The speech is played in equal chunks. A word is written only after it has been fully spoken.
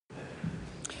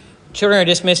Children are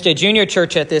dismissed to junior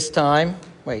church at this time.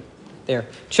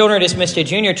 Children are dismissed to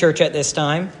junior church at this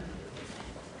time.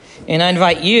 And I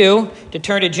invite you to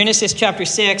turn to Genesis chapter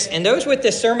 6. And those with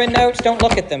the sermon notes, don't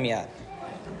look at them yet.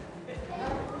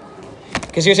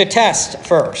 Because there's a test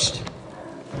first.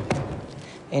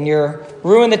 And you're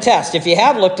ruining the test. If you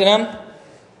have looked at them,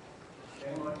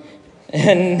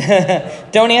 and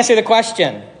don't answer the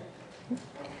question.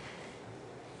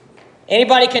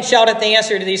 Anybody can shout at the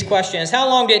answer to these questions. How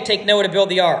long did it take Noah to build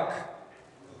the ark?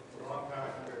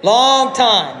 Long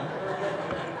time.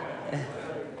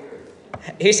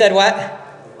 He said what?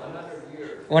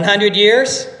 100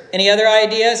 years. Any other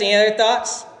ideas? Any other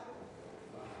thoughts?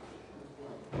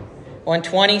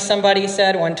 120, somebody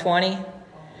said 120.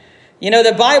 You know,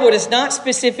 the Bible does not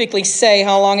specifically say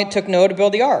how long it took Noah to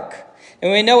build the ark.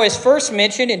 And when Noah is first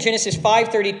mentioned in Genesis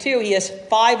 5:32, he is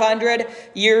 500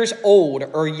 years old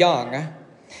or young.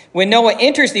 When Noah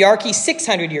enters the ark, he's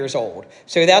 600 years old.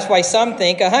 So that's why some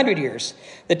think 100 years.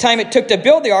 The time it took to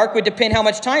build the ark would depend how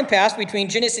much time passed between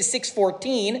Genesis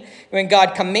 6:14, when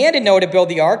God commanded Noah to build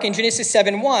the ark, and Genesis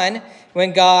 7:1,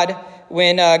 when God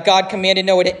commanded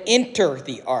Noah to enter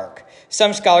the ark.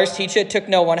 Some scholars teach it took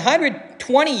Noah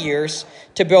 120 years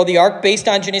to build the ark based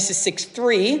on Genesis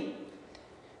 6:3,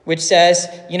 which says,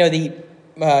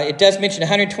 it does mention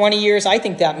 120 years. I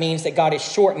think that means that God is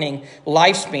shortening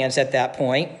lifespans at that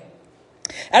point.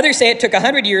 Others say it took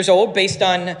 100 years old based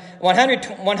on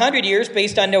 100 years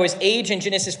based on Noah's age in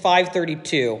Genesis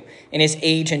 5:32 and his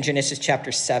age in Genesis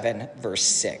chapter 7, verse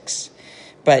 6.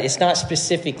 But it's not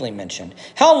specifically mentioned.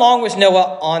 How long was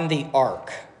Noah on the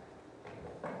ark?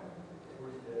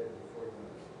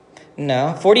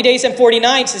 No, 40 days and 40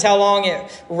 nights is how long it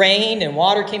rained and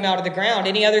water came out of the ground.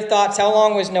 Any other thoughts? How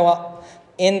long was Noah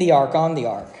in the ark, on the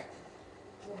ark?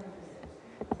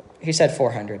 Who said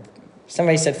 400?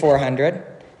 Somebody said 400.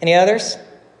 Any others?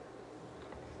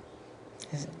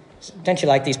 Don't you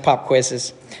like these pop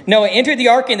quizzes? Noah entered the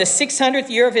ark in the 600th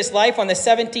year of his life on the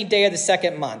 17th day of the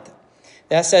second month.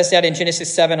 That says that in Genesis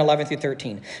 7:11 through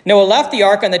 13. Noah left the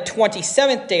ark on the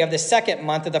 27th day of the second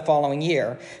month of the following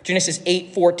year. Genesis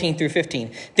 8:14 through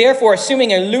 15. Therefore,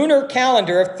 assuming a lunar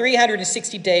calendar of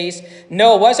 360 days,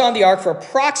 Noah was on the ark for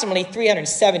approximately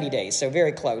 370 days. So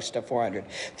very close to 400.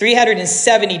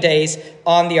 370 days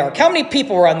on the ark. How many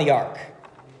people were on the ark?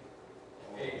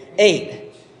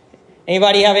 8.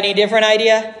 Anybody have any different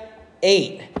idea?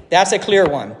 8. That's a clear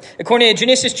one. According to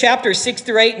Genesis chapter 6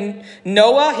 through 8,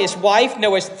 Noah, his wife,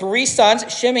 Noah's 3 sons,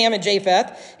 Shem, Ham, and Japheth,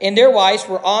 and their wives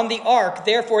were on the ark.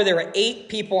 Therefore, there were 8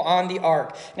 people on the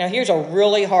ark. Now, here's a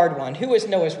really hard one. Who was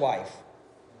Noah's wife?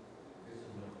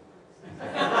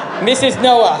 Mrs.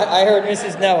 Noah. I heard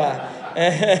Mrs. Noah.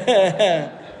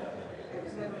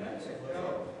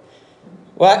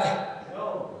 What?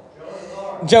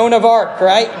 Joan of Arc,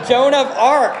 right? Joan of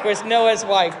Arc was Noah's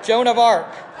wife. Joan of Arc.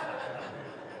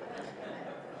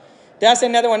 That's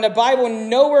another one. The Bible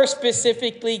nowhere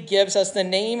specifically gives us the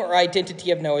name or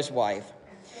identity of Noah's wife.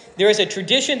 There is a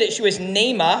tradition that she was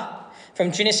Naamah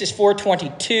from Genesis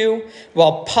 4:22.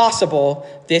 While possible,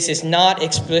 this is not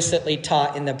explicitly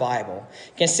taught in the Bible.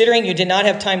 Considering you did not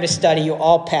have time to study, you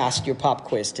all passed your pop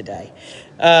quiz today.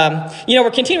 We're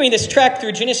continuing this trek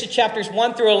through Genesis chapters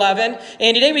 1 through 11.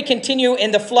 And today we continue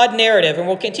in the flood narrative. And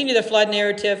we'll continue the flood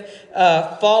narrative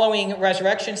following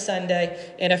Resurrection Sunday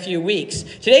in a few weeks.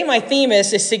 Today my theme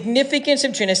is the significance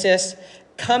of Genesis,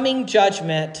 coming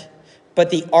judgment,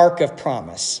 but the ark of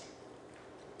promise.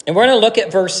 And we're going to look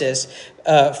at verses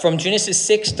from Genesis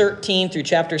 6:13 through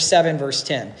chapter 7, verse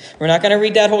 10. We're not going to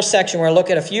read that whole section. We're going to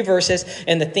look at a few verses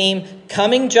and the theme,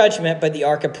 coming judgment, but the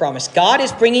ark of promise. God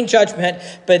is bringing judgment,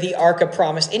 but the ark of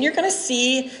promise. And you're going to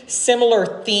see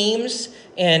similar themes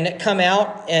and come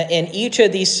out in each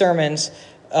of these sermons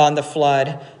on the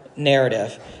flood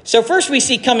narrative. So first we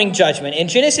see coming judgment. In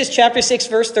Genesis chapter 6,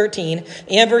 verse 13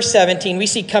 and verse 17, we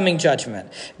see coming judgment.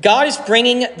 God is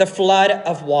bringing the flood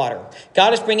of water.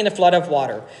 God is bringing the flood of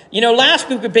water. Last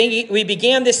week we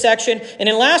began this section, and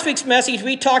in last week's message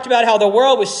we talked about how the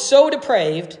world was so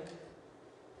depraved,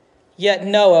 yet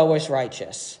Noah was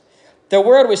righteous. The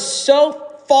world was so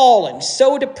fallen,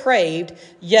 so depraved,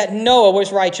 yet Noah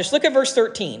was righteous. Look at verse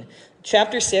 13.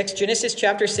 Genesis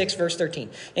chapter 6, verse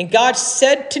 13. And God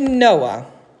said to Noah,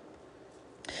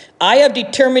 I have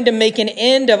determined to make an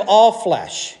end of all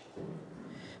flesh,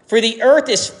 for the earth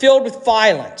is filled with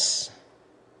violence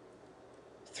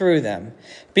through them.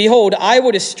 Behold, I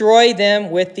will destroy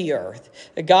them with the earth.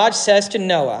 God says to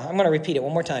Noah, I'm going to repeat it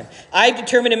one more time. I've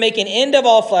determined to make an end of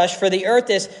all flesh, for the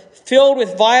earth is filled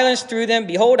with violence through them.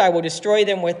 Behold, I will destroy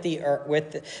them with the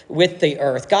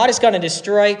earth. God is going to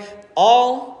destroy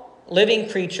all living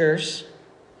creatures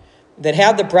that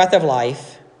have the breath of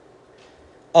life,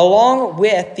 along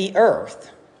with the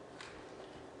earth.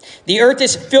 The earth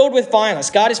is filled with violence.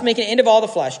 God is making an end of all the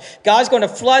flesh. God's going to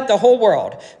flood the whole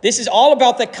world. This is all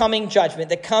about the coming judgment,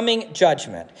 the coming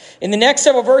judgment. In the next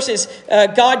several verses,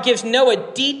 God gives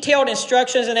Noah detailed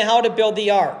instructions on how to build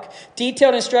the ark.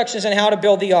 Detailed instructions on how to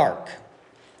build the ark.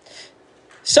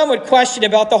 Some would question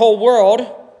about the whole world.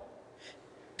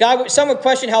 Some would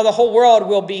question how the whole world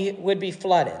would be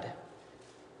flooded.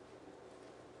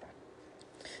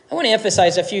 I want to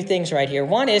emphasize a few things right here.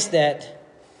 One is that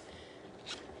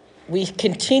we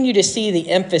continue to see the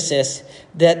emphasis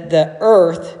that the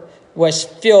earth was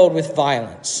filled with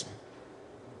violence.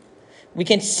 We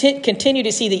can continue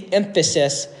to see the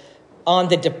emphasis on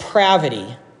the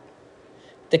depravity,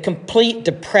 the complete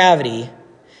depravity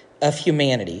of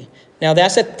humanity. Now,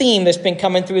 that's a theme that's been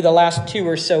coming through the last 2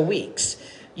 or so weeks.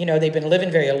 You know, they've been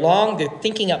living very long. They're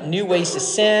thinking up new ways to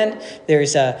sin.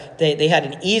 They had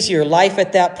an easier life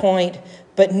at that point.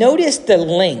 But notice the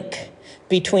link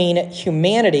between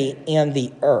humanity and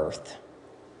the earth.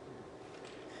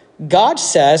 God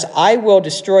says, I will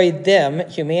destroy them,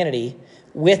 humanity,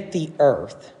 with the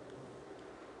earth.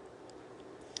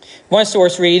 One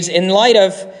source reads, in light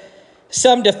of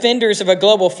some defenders of a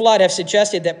global flood have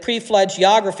suggested that pre-flood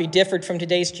geography differed from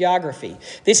today's geography.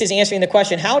 This is answering the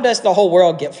question, how does the whole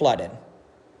world get flooded?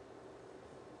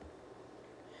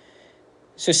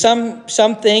 So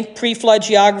some think pre-flood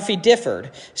geography differed.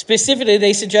 Specifically,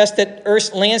 they suggest that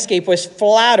Earth's landscape was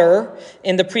flatter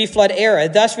in the pre-flood era,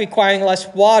 thus requiring less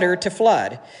water to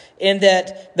flood, and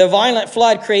that the violent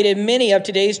flood created many of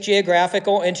today's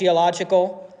geographical and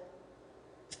geological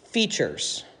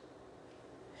features.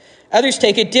 Others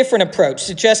take a different approach,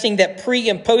 suggesting that pre-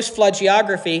 and post-flood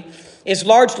geography is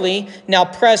largely now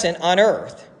present on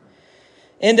Earth,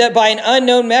 and that by an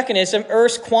unknown mechanism,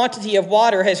 Earth's quantity of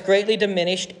water has greatly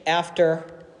diminished after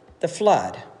the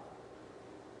flood.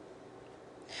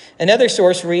 Another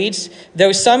source reads,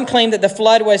 though some claim that the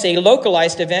flood was a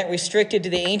localized event restricted to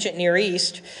the ancient Near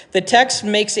East, the text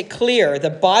makes it clear, the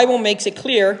Bible makes it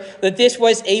clear that this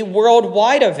was a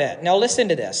worldwide event. Now listen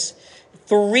to this.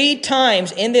 3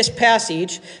 times in this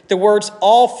passage, the words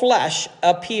all flesh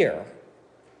appear.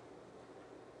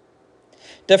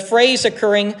 The phrase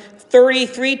occurring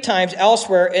 33 times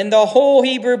elsewhere in the whole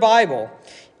Hebrew Bible.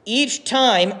 Each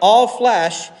time, all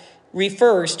flesh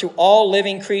refers to all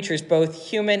living creatures, both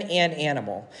human and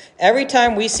animal. Every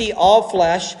time we see all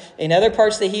flesh in other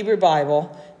parts of the Hebrew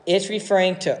Bible, it's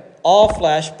referring to all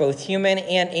flesh, both human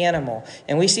and animal.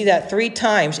 And we see that 3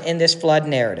 times in this flood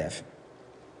narrative.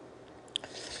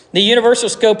 The universal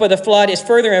scope of the flood is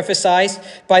further emphasized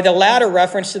by the latter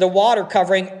reference to the water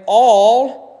covering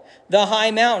all the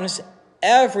high mountains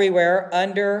everywhere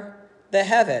under the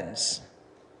heavens,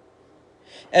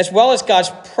 as well as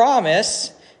God's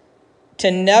promise to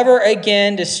never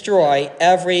again destroy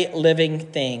every living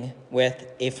thing with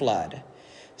a flood.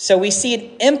 So we see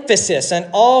an emphasis on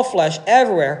all flesh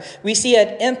everywhere. We see an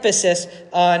emphasis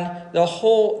on the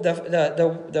whole,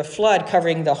 the flood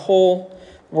covering the whole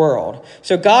world.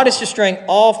 So God is destroying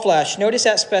all flesh. Notice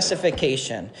that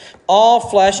specification. All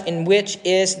flesh in which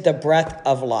is the breath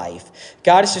of life.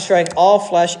 God is destroying all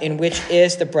flesh in which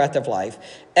is the breath of life.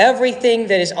 Everything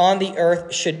that is on the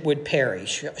earth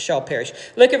shall perish.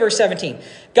 Look at verse 17.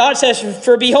 God says,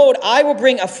 for behold, I will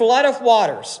bring a flood of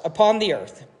waters upon the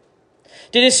earth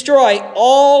to destroy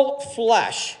all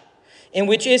flesh in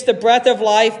which is the breath of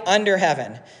life under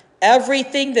heaven.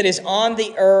 Everything that is on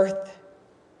the earth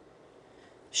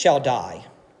shall die.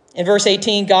 In verse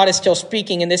 18, God is still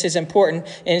speaking, and this is important.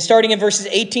 And starting in verses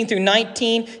 18 through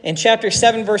 19, in chapter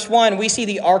 7, verse 1, we see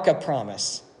the Ark of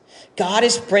Promise. God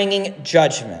is bringing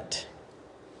judgment.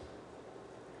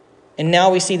 And now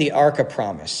we see the Ark of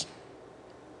Promise.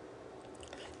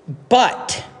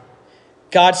 But,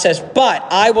 God says, but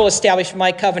I will establish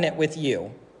my covenant with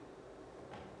you.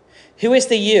 Who is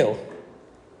the you?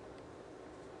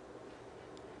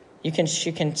 You can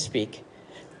speak.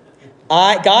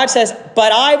 God says,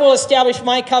 but I will establish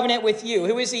my covenant with you.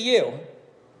 Who is the you?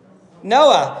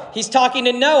 Noah. He's talking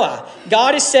to Noah.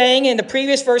 God is saying in the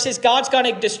previous verses, God's going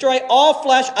to destroy all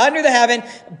flesh under the heaven,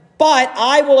 but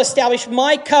I will establish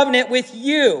my covenant with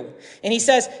you. And he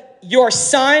says, your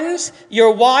sons,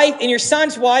 your wife, and your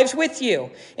sons' wives with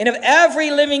you. And of every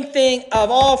living thing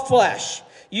of all flesh,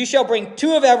 you shall bring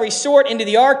 2 of every sort into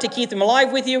the ark to keep them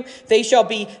alive with you. They shall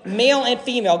be male and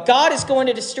female. God is going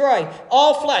to destroy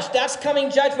all flesh. That's coming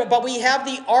judgment. But we have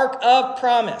the Ark of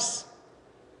Promise.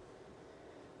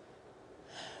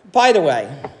 By the way,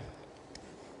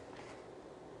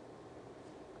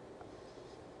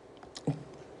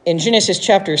 in Genesis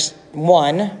chapter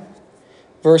 1,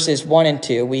 verses 1 and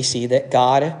 2, we see that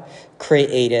God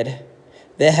created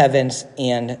the heavens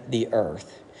and the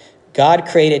earth. God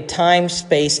created time,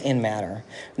 space, and matter.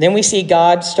 Then we see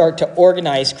God start to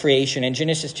organize creation in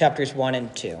Genesis chapters 1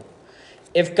 and 2.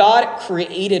 If God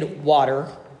created water,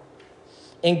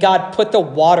 and God put the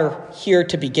water here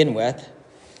to begin with,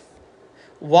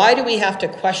 why do we have to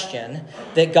question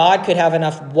that God could have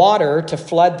enough water to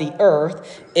flood the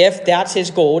earth if that's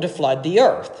his goal, to flood the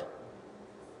earth?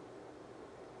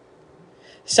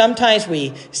 Sometimes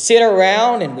we sit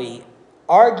around and we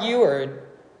argue, or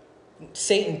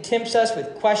Satan tempts us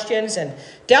with questions, and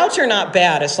doubts are not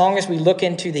bad as long as we look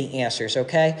into the answers,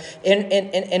 okay?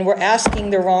 And we're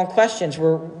asking the wrong questions.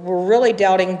 We're really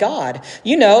doubting God.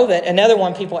 You know that another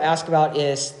one people ask about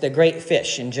is the great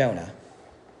fish in Jonah.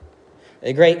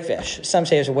 The great fish. Some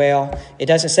say it's a whale. It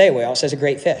doesn't say whale. It says a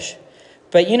great fish.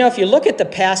 But you know, if you look at the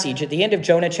passage at the end of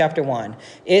Jonah chapter 1,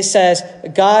 it says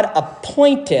God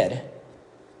appointed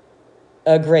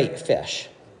a great fish.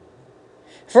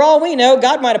 For all we know,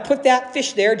 God might have put that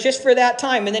fish there just for that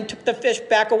time and then took the fish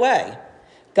back away.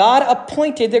 God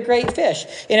appointed the great fish.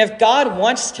 And if God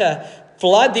wants to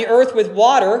flood the earth with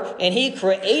water, and he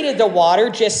created the water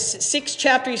just 6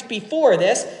 chapters before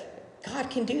this, God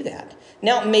can do that.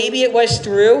 Now, maybe it was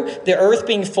through the earth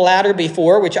being flatter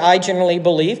before, which I generally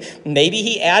believe. Maybe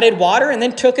he added water and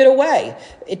then took it away.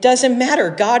 It doesn't matter.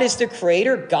 God is the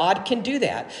creator. God can do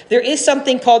that. There is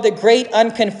something called the great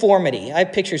unconformity. I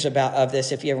have pictures of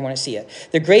this if you ever want to see it.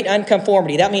 The great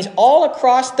unconformity. That means all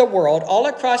across the world, all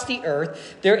across the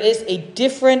earth, there is a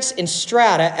difference in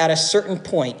strata at a certain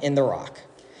point in the rock.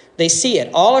 They see it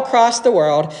all across the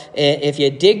world. If you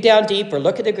dig down deep or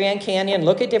look at the Grand Canyon,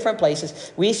 look at different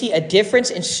places, we see a difference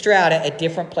in strata at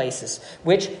different places,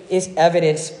 which is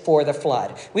evidence for the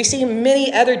flood. We see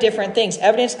many other different things,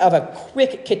 evidence of a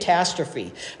quick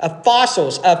catastrophe, of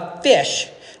fossils of fish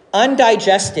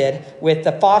undigested with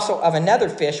the fossil of another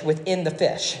fish within the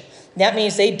fish. That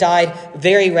means they died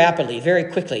very rapidly, very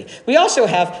quickly. We also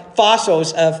have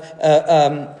fossils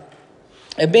of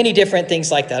many different things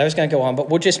like that. I was going to go on, but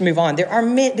we'll just move on.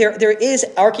 There is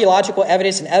archaeological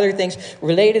evidence and other things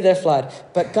related to the flood,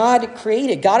 but God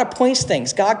created, God appoints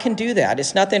things. God can do that.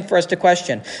 It's nothing for us to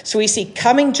question. So we see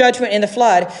coming judgment in the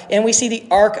flood, and we see the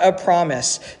ark of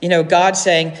promise. You know, God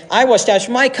saying, I will establish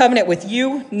my covenant with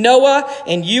you, Noah,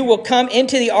 and you will come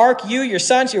into the ark, you, your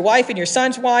sons, your wife, and your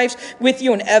sons' wives, with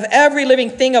you, and of every living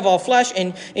thing of all flesh,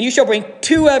 and you shall bring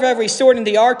 2 of every sort in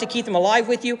the ark to keep them alive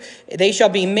with you. They shall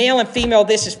be male and female.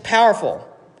 This is powerful.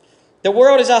 The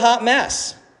world is a hot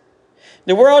mess.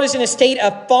 The world is in a state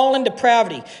of fallen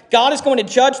depravity. God is going to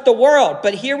judge the world,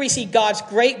 but here we see God's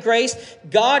great grace.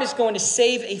 God is going to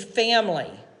save a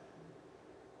family.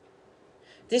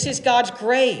 This is God's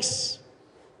grace.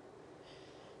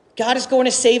 God is going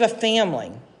to save a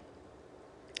family.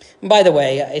 And by the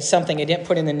way, it's something I didn't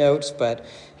put in the notes, but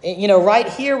you know, right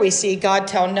here we see God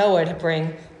tell Noah to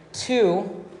bring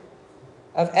 2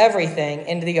 of everything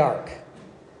into the ark.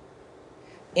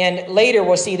 And later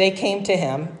we'll see they came to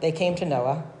him, they came to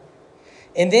Noah.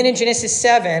 And then in Genesis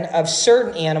 7, of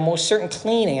certain animals, certain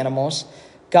clean animals,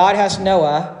 God has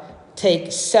Noah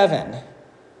take 7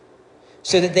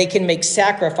 so that they can make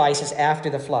sacrifices after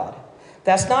the flood.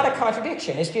 That's not a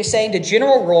contradiction. It's just saying the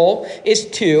general rule is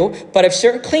 2, but of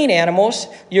certain clean animals,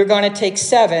 you're going to take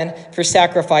 7 for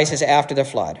sacrifices after the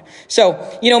flood.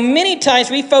 So, you know, many times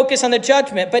we focus on the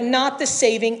judgment, but not the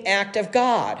saving act of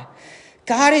God.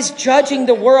 God is judging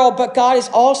the world, but God is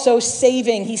also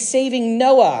saving. He's saving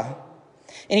Noah.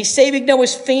 And he's saving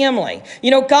Noah's family.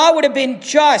 You know, God would have been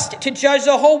just to judge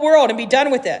the whole world and be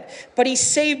done with it. But he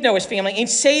saved Noah's family. In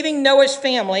saving Noah's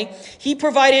family, he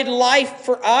provided life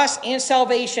for us and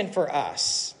salvation for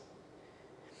us.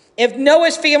 If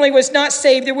Noah's family was not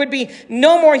saved, there would be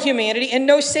no more humanity and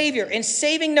no Savior. In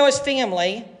saving Noah's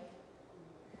family,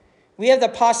 we have the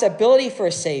possibility for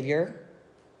a Savior.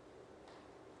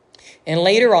 And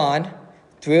later on,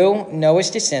 through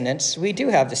Noah's descendants, we do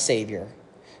have the Savior,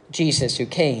 Jesus, who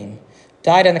came,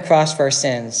 died on the cross for our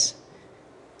sins,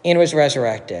 and was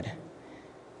resurrected.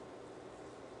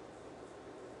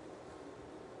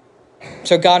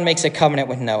 So God makes a covenant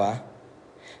with Noah.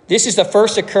 This is the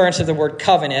first occurrence of the word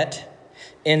covenant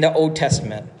in the Old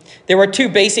Testament. There were 2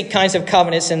 basic kinds of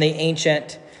covenants in the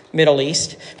ancient Middle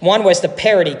East. One was the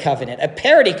parity covenant. A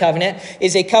parity covenant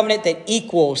is a covenant that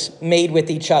equals made with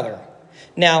each other.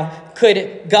 Now,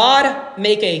 could God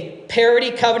make a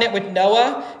parity covenant with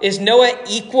Noah? Is Noah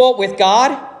equal with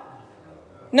God?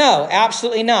 No,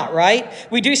 absolutely not, right?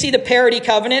 We do see the parity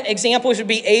covenant. Examples would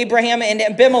be Abraham and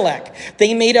Abimelech.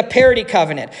 They made a parity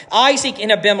covenant. Isaac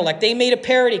and Abimelech, they made a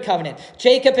parity covenant.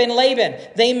 Jacob and Laban,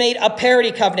 they made a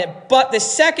parity covenant. But the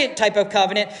second type of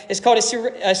covenant is called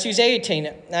a suzerainty.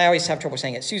 I always have trouble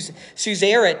saying it.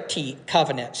 Suzerainty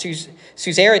covenant,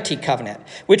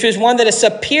 which was one that a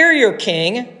superior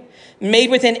king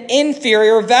made with an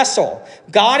inferior vessel.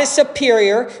 God is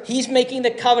superior. He's making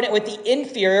the covenant with the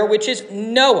inferior, which is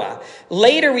Noah.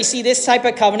 Later, we see this type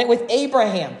of covenant with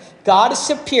Abraham. God is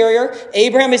superior.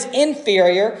 Abraham is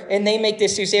inferior. And they make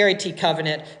this suzerainty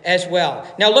covenant as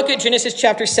well. Now look at Genesis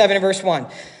chapter 7 and verse 1.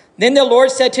 Then the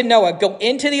Lord said to Noah, go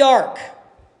into the ark,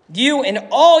 you and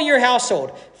all your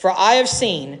household, for I have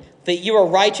seen that you are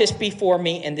righteous before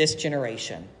me in this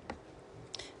generation.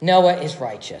 Noah is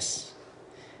righteous.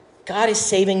 God is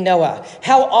saving Noah.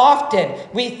 How often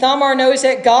we thumb our nose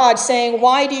at God saying,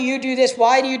 why do you do this?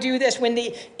 Why do you do this? When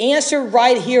the answer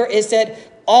right here is that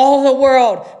all the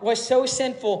world was so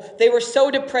sinful. They were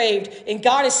so depraved. And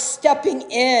God is stepping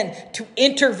in to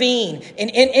intervene.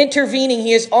 And in intervening,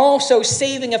 he is also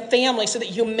saving a family so that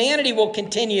humanity will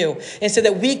continue. And so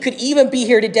that we could even be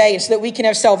here today. And so that we can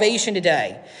have salvation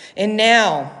today. And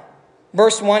now,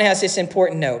 verse 1 has this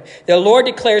important note. The Lord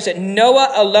declares that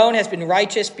Noah alone has been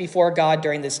righteous before God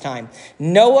during this time.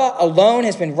 Noah alone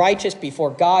has been righteous before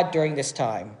God during this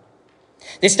time.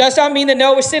 This does not mean that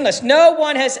Noah was sinless. No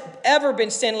one has ever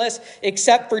been sinless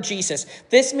except for Jesus.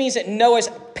 This means that Noah's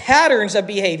patterns of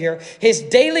behavior, his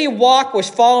daily walk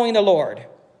was following the Lord.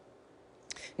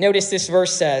 Notice this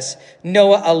verse says,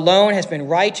 Noah alone has been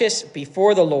righteous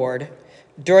before the Lord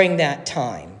during that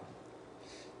time.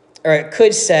 Or it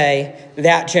could say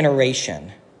that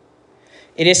generation.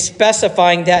 It is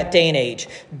specifying that day and age.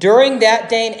 During that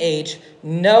day and age,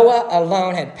 Noah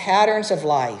alone had patterns of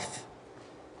life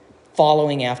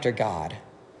following after God.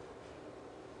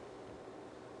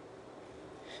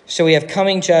 So we have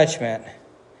coming judgment,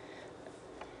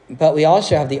 but we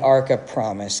also have the Ark of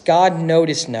Promise. God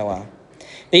noticed Noah.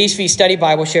 The ESV Study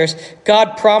Bible shares,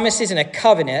 God promises in a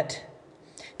covenant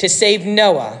to save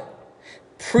Noah,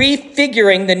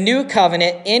 prefiguring the new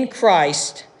covenant in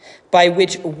Christ by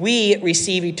which we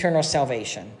receive eternal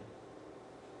salvation.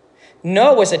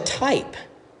 Noah was a type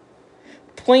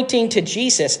pointing to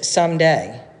Jesus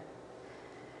someday,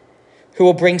 who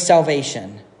will bring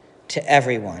salvation to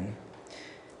everyone.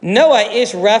 Noah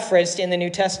is referenced in the New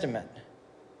Testament.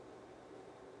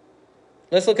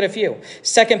 Let's look at a few.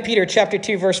 2 Peter chapter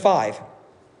 2, verse 5.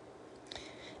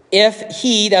 If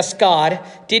he, that's God,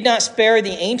 did not spare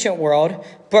the ancient world,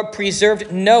 but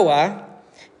preserved Noah,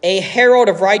 a herald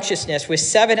of righteousness with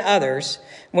 7 others,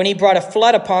 when he brought a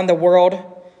flood upon the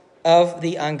world of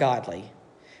the ungodly.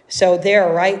 So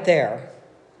there, right there,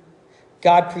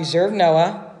 God preserved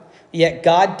Noah, yet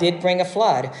God did bring a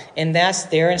flood. And that's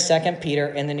there in 2 Peter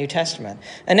in the New Testament.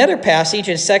 Another passage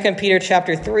in 2 Peter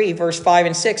chapter 3, verse 5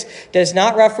 and 6, does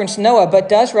not reference Noah, but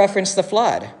does reference the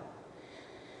flood.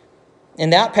 In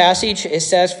that passage, it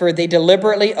says, for they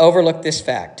deliberately overlooked this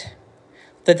fact,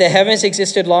 that the heavens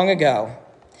existed long ago,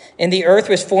 and the earth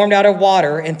was formed out of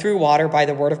water and through water by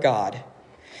the word of God,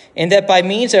 and that by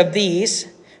means of these,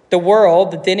 the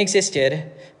world that then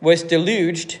existed was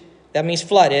deluged, that means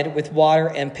flooded, with water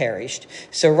and perished.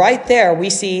 So right there, we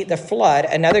see the flood,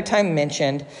 another time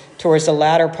mentioned towards the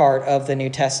latter part of the New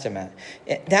Testament.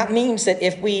 That means that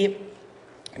if we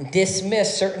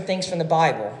dismiss certain things from the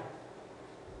Bible,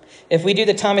 if we do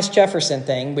the Thomas Jefferson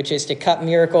thing, which is to cut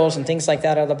miracles and things like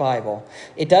that out of the Bible,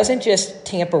 it doesn't just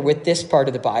tamper with this part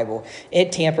of the Bible.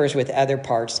 It tampers with other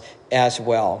parts as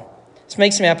well. Let's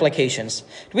make some applications.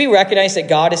 Do we recognize that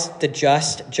God is the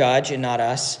just judge and not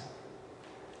us?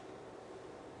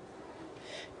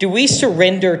 Do we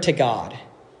surrender to God?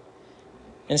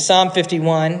 In Psalm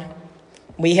 51,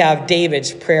 we have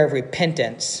David's prayer of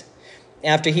repentance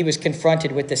after he was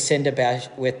confronted with the sin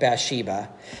with Bathsheba.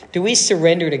 Do we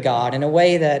surrender to God in a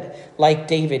way that, like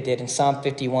David did in Psalm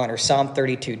 51 or Psalm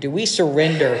 32? Do we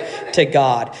surrender to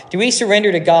God? Do we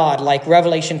surrender to God like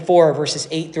Revelation 4, verses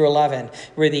 8 through 11,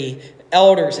 where the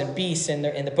elders and beasts in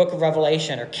the book of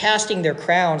Revelation are casting their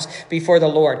crowns before the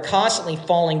Lord, constantly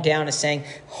falling down and saying,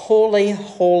 holy,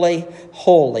 holy,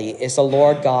 holy is the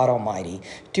Lord God Almighty.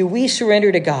 Do we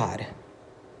surrender to God?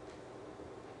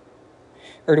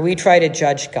 Or do we try to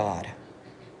judge God?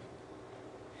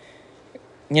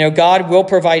 You know, God will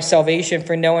provide salvation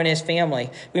for Noah and his family.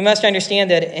 We must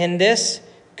understand that in this,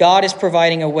 God is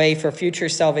providing a way for future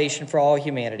salvation for all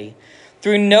humanity.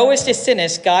 Through Noah's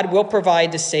descendants, God will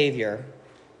provide the Savior.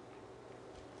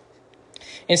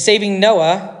 In saving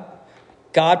Noah,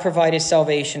 God provided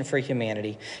salvation for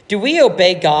humanity. Do we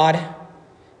obey God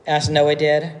as Noah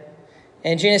did.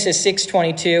 In Genesis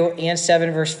 6:22 and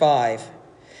 7 verse 5,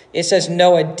 it says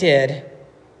Noah did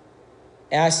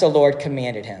as the Lord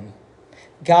commanded him.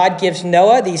 God gives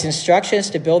Noah these instructions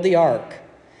to build the ark,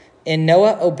 and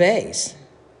Noah obeys.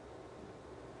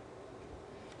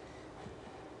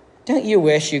 Don't you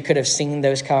wish you could have seen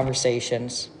those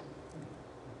conversations?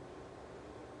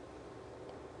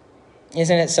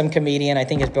 Isn't it some comedian, I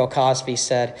think it's Bill Cosby,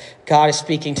 said, God is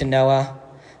speaking to Noah,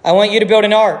 I want you to build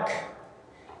an ark.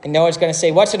 And Noah's going to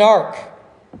say, what's an ark?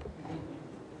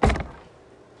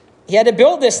 He had to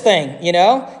build this thing, you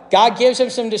know. God gives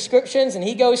him some descriptions and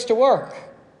he goes to work.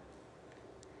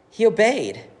 He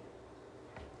obeyed.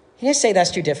 He didn't say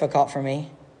that's too difficult for me.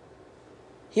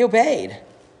 He obeyed.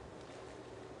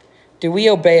 Do we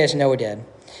obey as Noah did?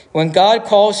 When God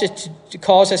calls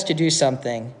us to do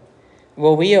something,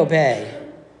 will we obey?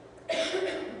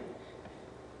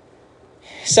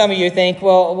 Some of you think,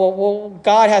 well,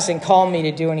 God hasn't called me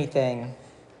to do anything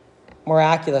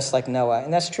miraculous like Noah.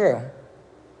 And that's true.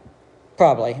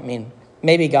 Probably. I mean,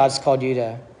 maybe God's called you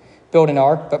to build an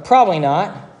ark, but probably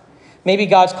not. Maybe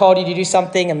God's called you to do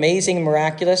something amazing and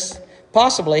miraculous.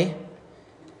 Possibly.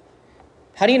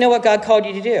 How do you know what God called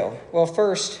you to do? Well,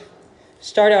 first,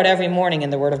 start out every morning in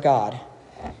the Word of God.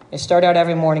 And start out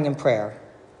every morning in prayer.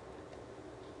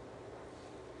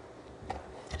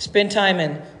 Spend time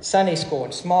in Sunday school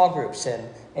and small groups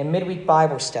and midweek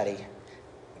Bible study.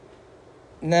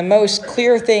 And the most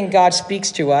clear thing God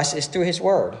speaks to us is through his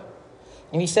word.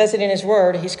 And he says it in his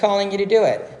word, he's calling you to do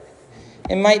it.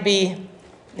 It might be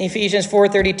Ephesians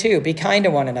 4:32, be kind to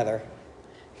one another,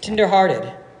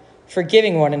 tenderhearted,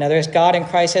 forgiving one another as God in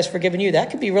Christ has forgiven you.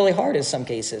 That could be really hard in some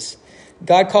cases.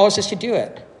 God calls us to do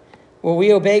it. Will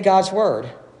we obey God's word?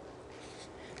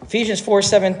 Ephesians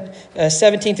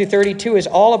 4:17 through 32 is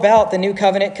all about the new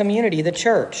covenant community, the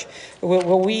church.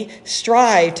 Will we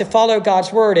strive to follow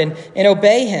God's word and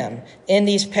obey him in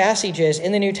these passages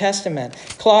in the New Testament?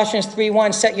 Colossians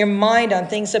 3:1, set your mind on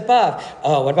things above.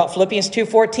 Oh, what about Philippians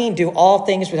 2:14? Do all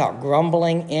things without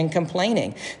grumbling and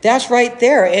complaining. That's right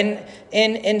there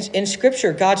in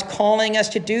Scripture. God's calling us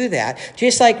to do that.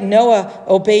 Just like Noah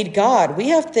obeyed God, we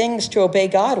have things to obey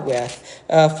God with.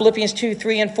 Philippians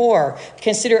 2:3 and 4,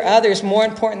 consider others more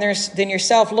important than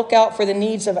yourself. Look out for the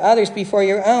needs of others before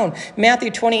your own. Matthew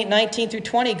 28:19 through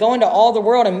 20, go into all the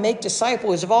world and make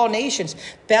disciples of all nations,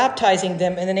 baptizing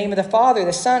them in the name of the Father,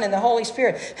 the Son, and the Holy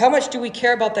Spirit. How much do we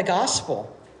care about the gospel?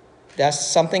 That's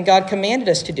something God commanded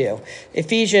us to do.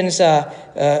 Ephesians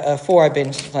 4, I've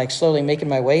been slowly making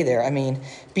my way there. I mean,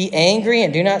 be angry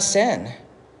and do not sin.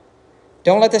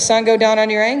 Don't let the sun go down on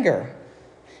your anger.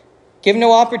 Give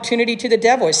no opportunity to the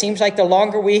devil. It seems like the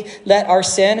longer we let our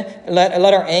sin,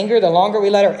 let our anger, the longer we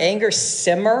let our anger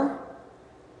simmer,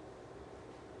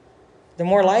 the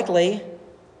more likely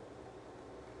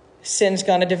sin's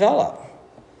going to develop.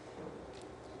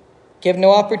 Give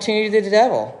no opportunity to the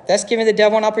devil. That's giving the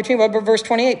devil an opportunity. But verse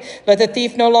 28, let the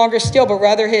thief no longer steal, but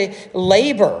rather he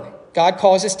labor. God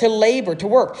calls us to labor, to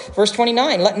work. Verse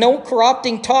 29, let no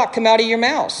corrupting talk come out of your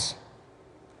mouths,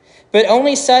 but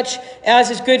only such as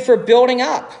is good for building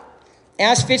up,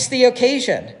 as fits the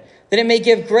occasion, that it may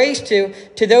give grace to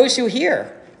those who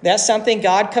hear. That's something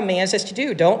God commands us to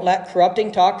do. Don't let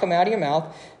corrupting talk come out of your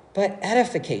mouth, but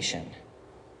edification.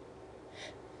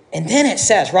 And then it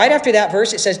says, right after that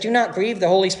verse, it says, do not grieve the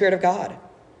Holy Spirit of God.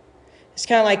 It's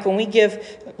kind of like when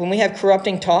we have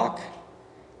corrupting talk,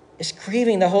 it's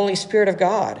grieving the Holy Spirit of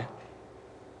God.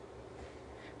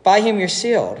 By him you're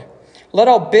sealed. Let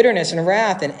all bitterness and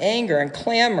wrath and anger and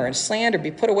clamor and slander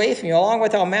be put away from you, along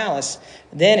with all malice.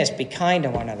 Then it's be kind to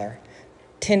one another,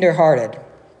 tenderhearted,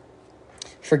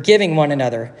 forgiving one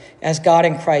another as God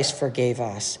in Christ forgave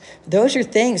us. Those are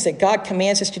things that God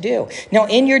commands us to do. Now,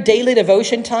 in your daily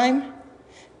devotion time,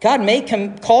 God may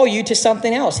call you to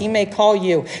something else. He may call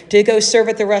you to go serve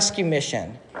at the rescue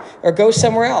mission or go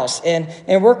somewhere else. And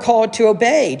we're called to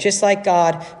obey, just like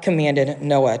God commanded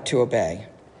Noah to obey.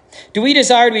 Do we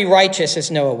desire to be righteous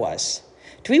as Noah was?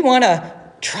 Do we want to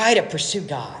try to pursue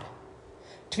God,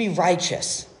 to be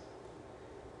righteous?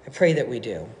 I pray that we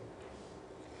do.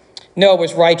 Noah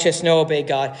was righteous. Noah obeyed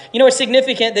God. You know, it's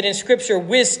significant that in Scripture,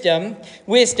 wisdom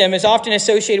is often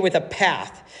associated with a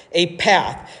path. A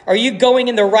path. Are you going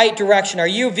in the right direction? Are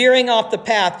you veering off the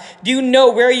path? Do you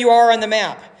know where you are on the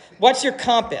map? What's your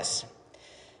compass?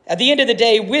 At the end of the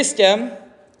day, wisdom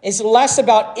is less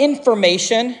about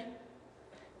information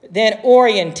than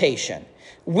orientation.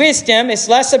 Wisdom is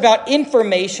less about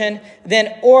information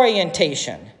than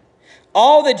orientation.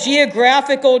 All the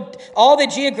geographic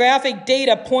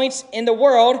data points in the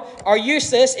world are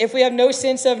useless if we have no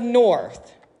sense of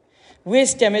north.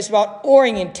 Wisdom is about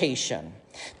orientation,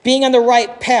 being on the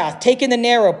right path, taking the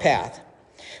narrow path.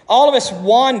 All of us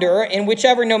wander in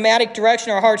whichever nomadic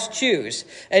direction our hearts choose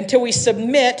until we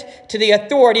submit to the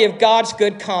authority of God's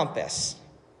good compass.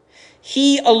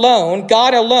 He alone,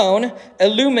 God alone,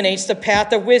 illuminates the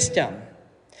path of wisdom.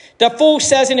 The fool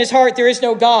says in his heart, there is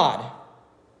no God,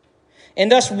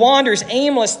 and thus wanders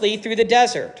aimlessly through the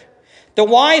desert. The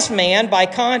wise man, by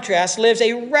contrast, lives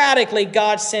a radically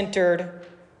God-centered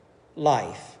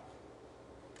life.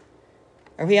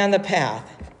 Are we on the path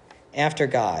after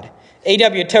God?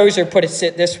 A.W. Tozer put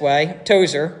it this way.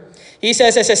 Tozer, he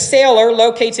says, as a sailor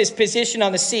locates his position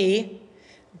on the sea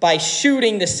by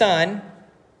shooting the sun,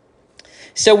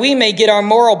 so we may get our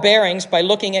moral bearings by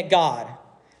looking at God.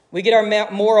 We get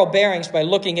our moral bearings by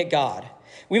looking at God.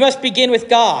 We must begin with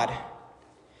God.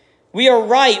 We are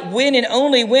right when and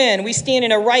only when we stand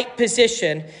in a right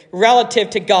position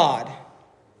relative to God.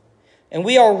 And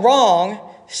we are wrong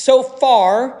so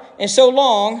far and so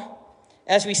long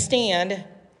as we stand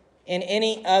in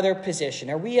any other position.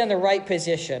 Are we in the right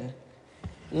position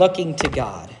looking to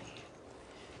God?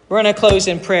 We're going to close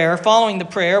in prayer. Following the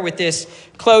prayer with this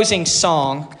closing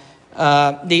song,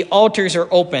 the altars are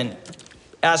open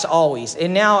as always.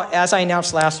 And now, as I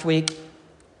announced last week,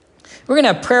 we're going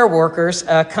to have prayer workers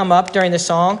come up during the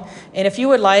song. And if you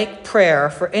would like prayer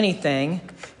for anything,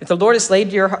 if the Lord has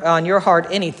laid on your heart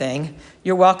anything,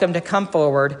 you're welcome to come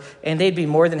forward, and they'd be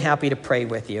more than happy to pray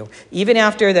with you. Even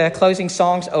after the closing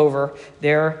song's over,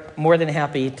 they're more than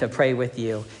happy to pray with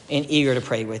you and eager to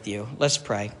pray with you. Let's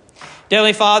pray. Dear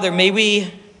Heavenly Father, may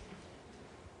we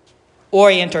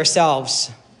orient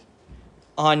ourselves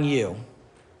on you.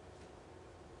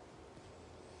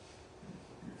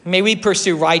 May we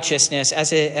pursue righteousness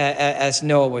as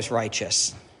Noah was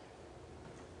righteous.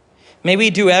 May we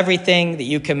do everything that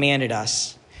you commanded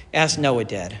us, as Noah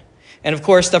did. And of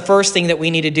course, the first thing that we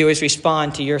need to do is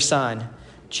respond to your Son,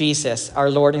 Jesus,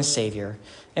 our Lord and Savior.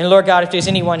 And Lord God, if there's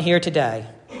anyone here today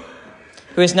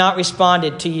who has not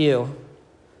responded to you,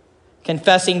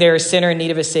 confessing they're a sinner in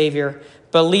need of a Savior,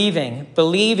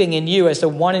 believing in you as the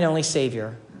one and only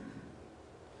Savior,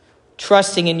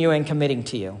 trusting in you and committing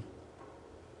to you,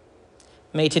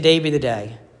 may today be the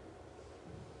day.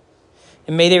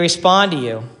 And may they respond to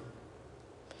you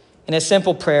in a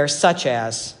simple prayer such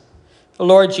as,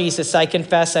 Lord Jesus, I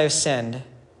confess I have sinned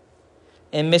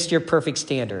and missed your perfect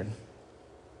standard.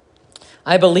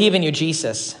 I believe in you,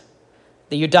 Jesus,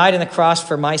 that you died on the cross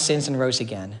for my sins and rose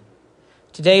again.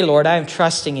 Today, Lord, I am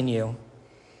trusting in you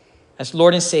as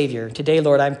Lord and Savior. Today,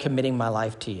 Lord, I'm committing my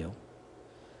life to you.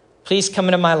 Please come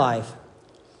into my life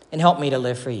and help me to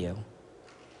live for you.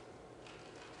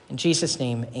 In Jesus'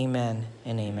 name, amen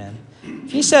and amen.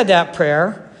 If you said that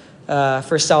prayer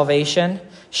for salvation,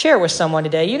 share it with someone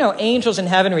today. You know, angels in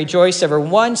heaven rejoice over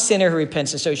one sinner who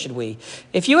repents, and so should we.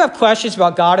 If you have questions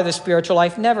about God or the spiritual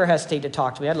life, never hesitate to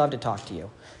talk to me. I'd love to talk to you.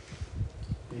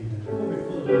 Amen. Before we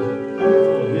close this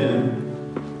powerful hymn,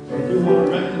 if you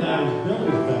want to